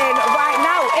happening right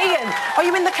now? Ian, are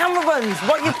you in the camera runs?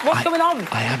 What's going on?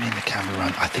 I am in the camera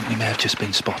run. I think we may have just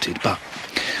been spotted, but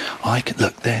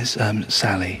look, there's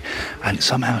Sally, and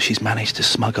somehow she's managed to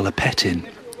smuggle a pet in.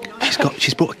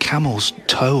 She's brought a camel's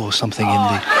toe or something in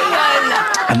the...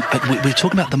 And we're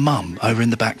talking about the mum over in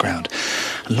the background.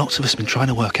 And lots of us have been trying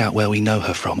to work out where we know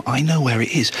her from. I know where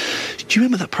it is. Do you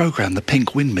remember that programme, The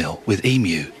Pink Windmill, with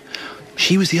Emu?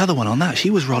 She was the other one on that. She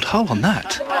was Rod Hull on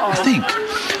that, I think.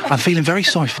 I'm feeling very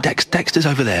sorry for Dexter's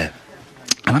over there.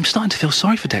 And I'm starting to feel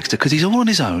sorry for Dexter because he's all on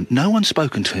his own. No one's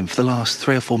spoken to him for the last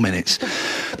 3 or 4 minutes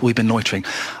that we've been loitering.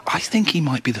 I think he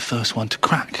might be the first one to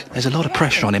crack. There's a lot of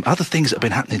pressure on him. Other things that have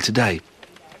been happening today.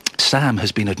 Sam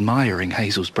has been admiring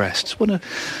Hazel's breasts. What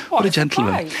a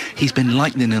gentleman. He's been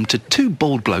likening them to 2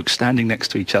 bald blokes standing next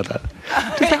to each other.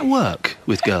 Does that work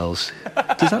with girls?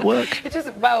 Does that work? It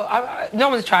doesn't. Well, no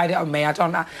one's tried it on me. I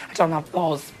don't have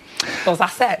those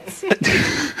assets.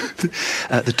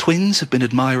 The twins have been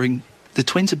admiring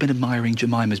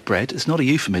Jemima's bread. It's not a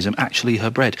euphemism, actually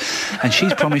her bread. And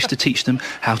she's promised to teach them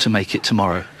how to make it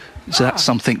tomorrow. So that's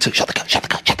something to... Shut the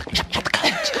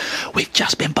curtains. We've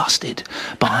just been busted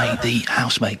by the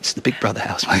housemates, the Big Brother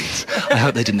housemates. I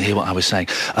hope they didn't hear what I was saying.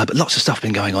 But lots of stuff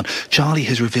been going on. Charlie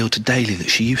has revealed to Daily that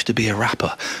she used to be a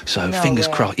rapper. So fingers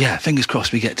crossed. Yeah, fingers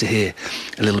crossed we get to hear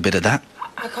a little bit of that.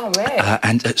 I can't wait.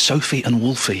 And Sophie and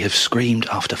Wolfie have screamed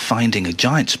after finding a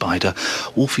giant spider.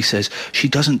 Wolfie says she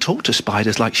doesn't talk to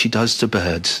spiders like she does to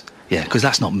birds. Yeah, because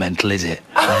that's not mental, is it?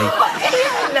 You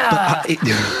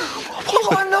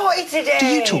are naughty today. Do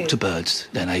you talk to birds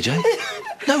then, AJ?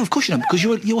 No, of course you don't, because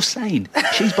you're sane.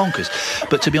 She's bonkers.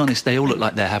 But to be honest, they all look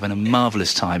like they're having a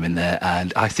marvellous time in there,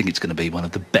 and I think it's going to be one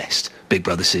of the best Big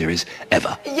Brother series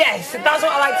ever. Yes, that's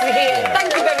what I like to hear.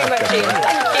 Thank you very much, Ian.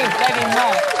 Thank you very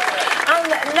much.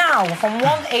 And now, from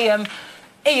one Ian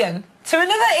to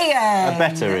another Ian. A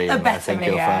better Ian, A better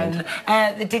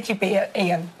Ian. Did you beat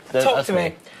Ian? Talk to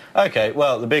me. OK,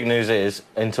 well, the big news is,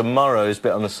 in tomorrow's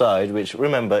bit on the side, which,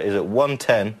 remember, is at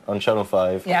 1:10 on Channel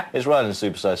 5, it's Ryland's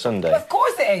Superstar Sunday. Of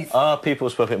course it is. Our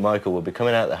People's Puppet Michael will be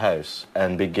coming out of the house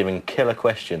and be giving killer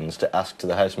questions to ask to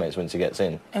the housemates once he gets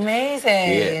in. Amazing.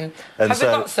 Yeah. And Have we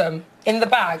got some in the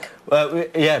bag? Well,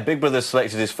 yeah, Big Brother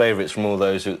selected his favourites from all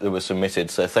those that were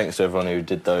submitted, so thanks to everyone who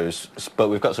did those. But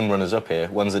we've got some runners-up here,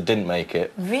 ones that didn't make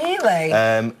it. Really?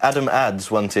 Adam Ads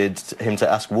wanted him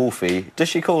to ask Wolfie, does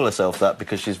she call herself that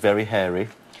because she's very hairy?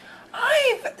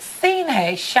 I've seen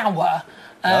her shower.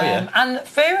 Oh, yeah. And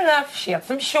fair enough, she had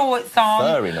some shorts on.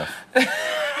 Fair enough.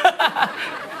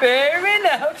 Fair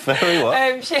enough. Very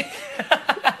what? Stop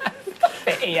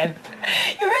it, Ian.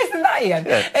 You're raising that, Ian.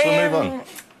 Yeah, so we'll move on.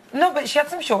 No, but she had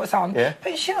some shorts on. Yeah.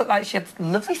 But she looked like she had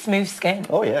lovely, smooth skin.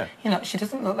 Oh, yeah. You know, she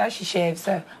doesn't look like she shaves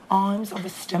her arms or her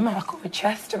stomach or her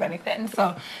chest or anything.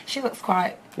 So she looks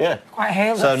quite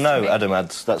hairless. So no, Adam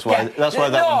Ads. That's why. That's why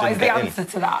that one didn't get in. No is the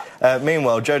answer to that.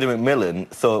 Meanwhile, Jodie McMillan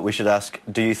thought we should ask,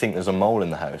 do you think there's a mole in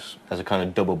the house? As a kind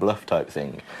of double bluff type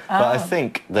thing. But I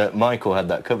think that Michael had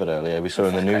that covered earlier. We saw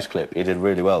in the news clip. He did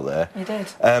really well there. He did.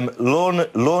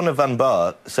 Lorna Van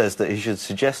Bar says that he should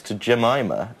suggest to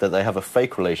Jemima that they have a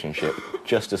fake relationship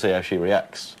just to see how she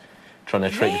reacts. Trying to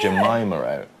trick Jemima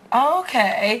out.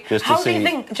 OK. How do you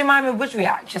think Jemima would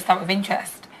react, just out of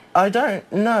interest? I don't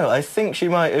know. I think she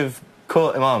might have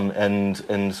caught him on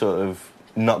and sort of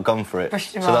not gone for it.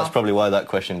 Pushed him so that's off. probably why that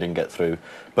question didn't get through.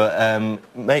 But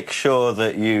make sure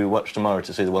that you watch tomorrow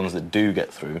to see the ones that do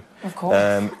get through. Of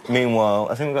course. Meanwhile,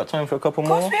 I think we've got time for a couple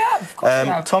more. Of course we have. Of course we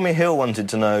have. Tommy Hill wanted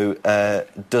to know,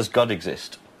 does God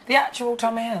exist? The actual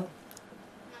Tommy Hill.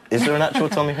 Is there an actual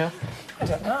Tommy Hill? I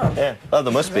don't know. Yeah. Oh,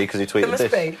 there must be, because he tweeted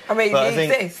this. There must be. I mean, but he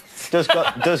exists. Does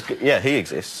God... yeah, he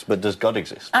exists, but does God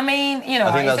exist? I mean, you know,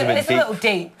 I think that's it's a little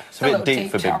deep. It's a bit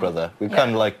deep for Big Brother. We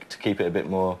kind of like to keep it a bit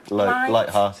more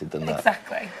light-hearted than that.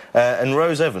 Exactly. And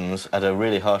Rose Evans had a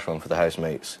really harsh one for the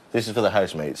housemates. This is for the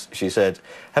housemates. She said,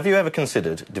 have you ever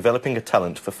considered developing a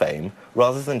talent for fame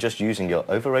rather than just using your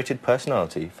overrated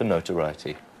personality for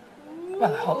notoriety?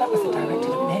 Well, I hope that wasn't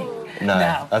directed at me.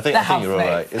 No, I think you're all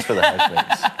right. It's for the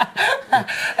housemates.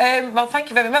 Well, thank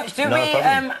you very much. Do No we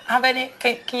problem. have any...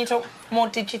 Can you talk more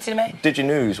Digi to me? Digi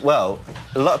News. Well,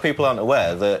 a lot of people aren't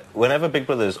aware that whenever Big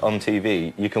Brother's on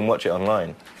TV, you can watch it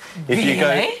online. If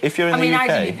you're in the UK... I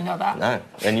didn't even know that. No,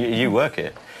 and you work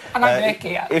it. And I work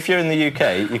it. If you're in the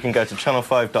UK, you can go to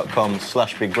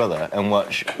channel5.com/Big Brother and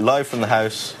watch live from the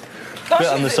house, bit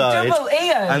on the side,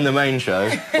 and the main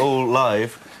show, all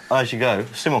live, as you go,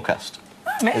 simulcast.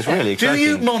 It's really exciting.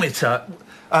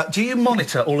 Do you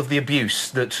monitor all of the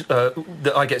abuse that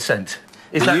I get sent?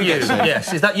 Is that you?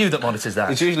 Yes. Is that you that monitors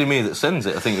that? It's usually me that sends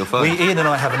it. I think you'll find. Ian and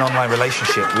I have an online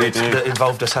relationship that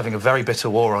involved us having a very bitter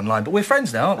war online, but we're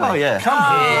friends now, aren't we? Oh yeah. Come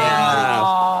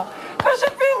here. Because I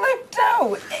feel left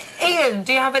out. Ian,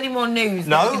 do you have any more news?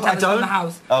 No, that you can tell I us don't. From the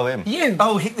house? Oh, him. You?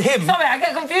 Oh, him. Sorry, I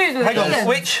get confused with Hang on, Ian.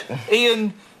 which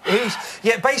Ian? Who's?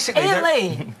 Yeah, basically. Ian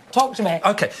Lee. Talk to me.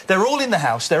 OK, they're all in the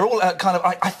house. They're all kind of...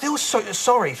 I feel so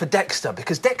sorry for Dexter,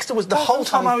 because Dexter was... The whole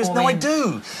time I was... No, I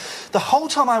do. The whole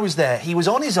time I was there, he was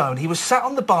on his own. He was sat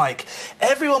on the bike.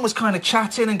 Everyone was kind of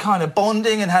chatting and kind of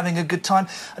bonding and having a good time.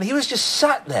 And he was just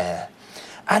sat there.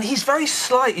 And he's very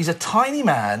slight. He's a tiny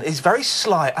man. He's very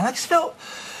slight. And I just felt...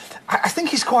 I think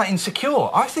he's quite insecure.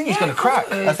 I think he's going to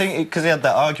crack. I think because he had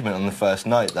that argument on the first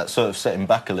night, that sort of set him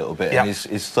back a little bit. And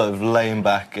he's sort of laying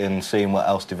back and seeing what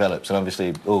else develops. And obviously,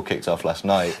 it all kicked off last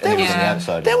night, and he was on the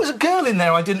outside. There was a girl in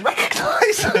there I didn't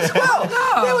recognise as well.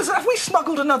 No. Have we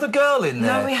smuggled another girl in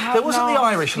there? No, we have There wasn't not. the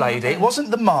Irish lady. It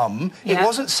wasn't the mum. It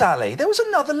wasn't Sally. There was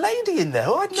another lady in there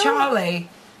who I'd known. Charlie.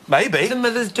 Maybe. The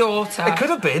mother's daughter. It could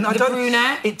have been. The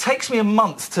brunette. It takes me a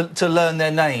month to learn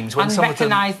their names when and some of them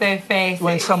recognise their faces.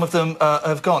 when some of them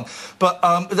have gone. But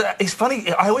it's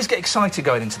funny. I always get excited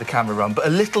going into the camera room, but a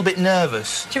little bit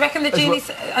nervous. Do you reckon the Jeannie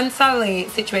and Sally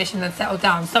situation then settled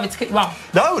down? Sorry to cut you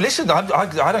off. No, listen.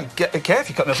 I don't care if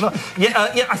you cut me off.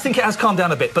 Yeah, I think it has calmed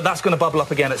down a bit, but that's going to bubble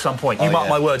up again at some point. You mark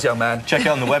my words, young man. Check it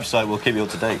on the website. We'll keep you up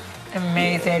to date.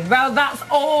 Amazing. Well, that's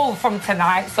all from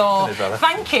tonight, so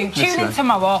thank you. Tune in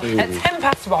tomorrow at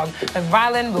 1:10 and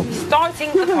Rylan will be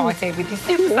starting the party with his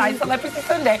Supersized Celebrity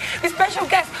Sunday with special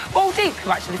guests Bo Deep,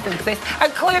 who actually listens to this,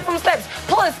 and Chloe from Steps.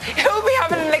 Plus, he'll be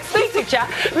having an exclusive chat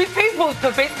with People's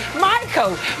Puppets,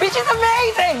 Michael, which is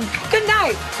amazing. Good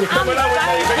night. And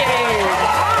thank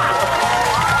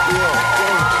you.